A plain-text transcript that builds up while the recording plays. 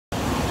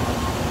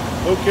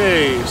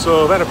Okay,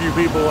 so I've had a few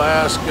people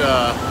ask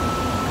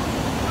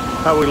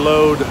how we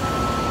load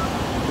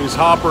these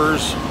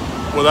hoppers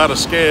without a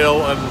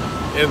scale and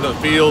in the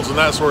fields and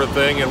that sort of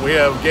thing, and we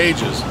have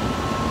gauges.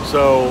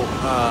 So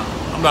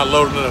I'm not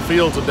loading in a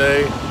field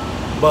today,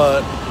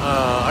 but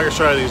I can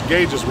show you how these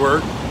gauges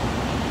work.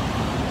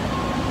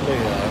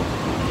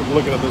 I'm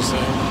looking at this thing.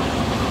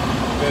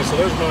 Okay, so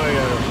there's my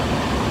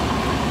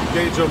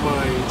gauge on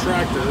my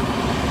tractor,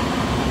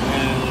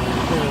 and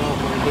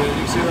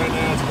you see right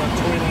now it's about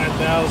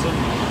 29,000.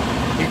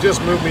 He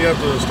just moved me up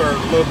to start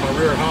loading my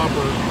rear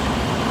hopper,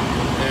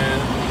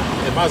 and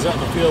if I was out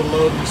in the field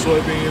loading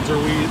soybeans or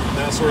wheat and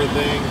that sort of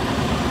thing,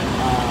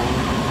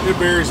 it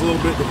varies a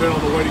little bit depending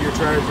on the weight of your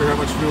tractor, how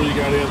much fuel you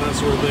got in, that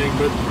sort of thing.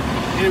 But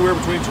anywhere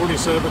between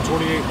 27,000 and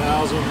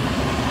 28,000,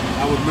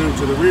 I would move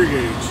to the rear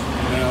gauge.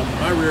 Now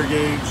my rear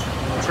gauge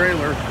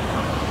trailer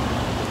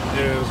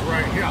is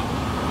right here,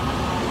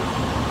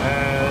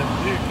 and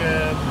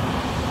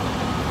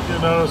you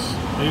notice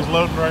he's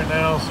loading right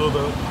now, so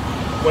the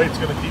weight's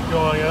going to keep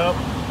going up,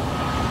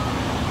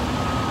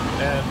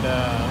 and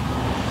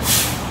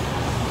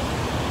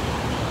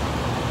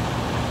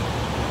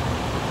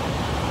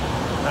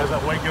as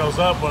that weight goes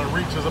up, when it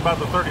reaches about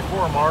the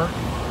 34 mark,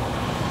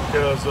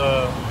 because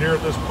here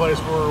at this place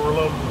where we're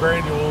loading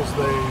granules,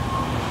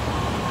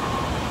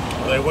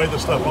 they weigh the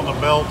stuff on the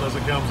belt as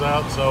it comes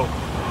out, so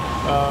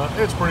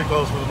it's pretty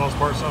close for the most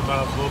part.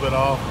 Sometimes a little bit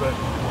off, but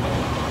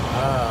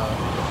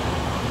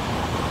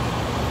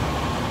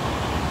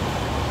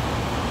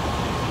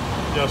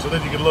so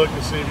then you can look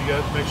and see if you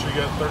make sure you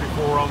got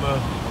 34 on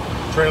the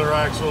trailer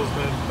axles and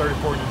then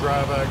 34 on your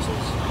drive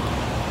axles.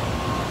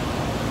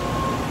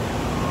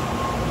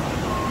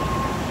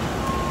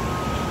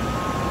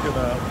 Get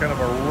kind of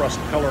a rust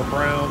color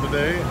brown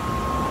today.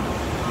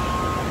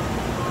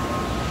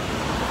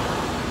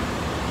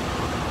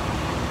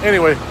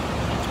 Anyway,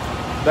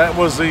 that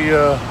was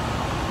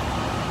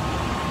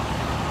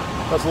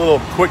that's a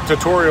little quick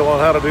tutorial on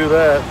how to do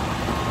that,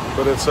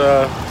 but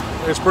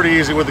it's pretty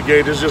easy with the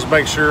gauges. Just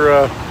make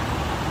sure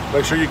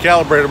you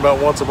calibrate them about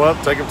once a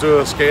month, take them to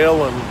a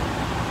scale, and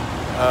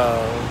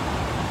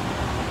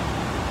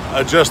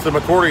adjust them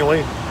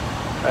accordingly,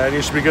 and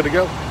you should be good to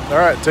go. All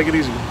right, take it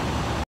easy.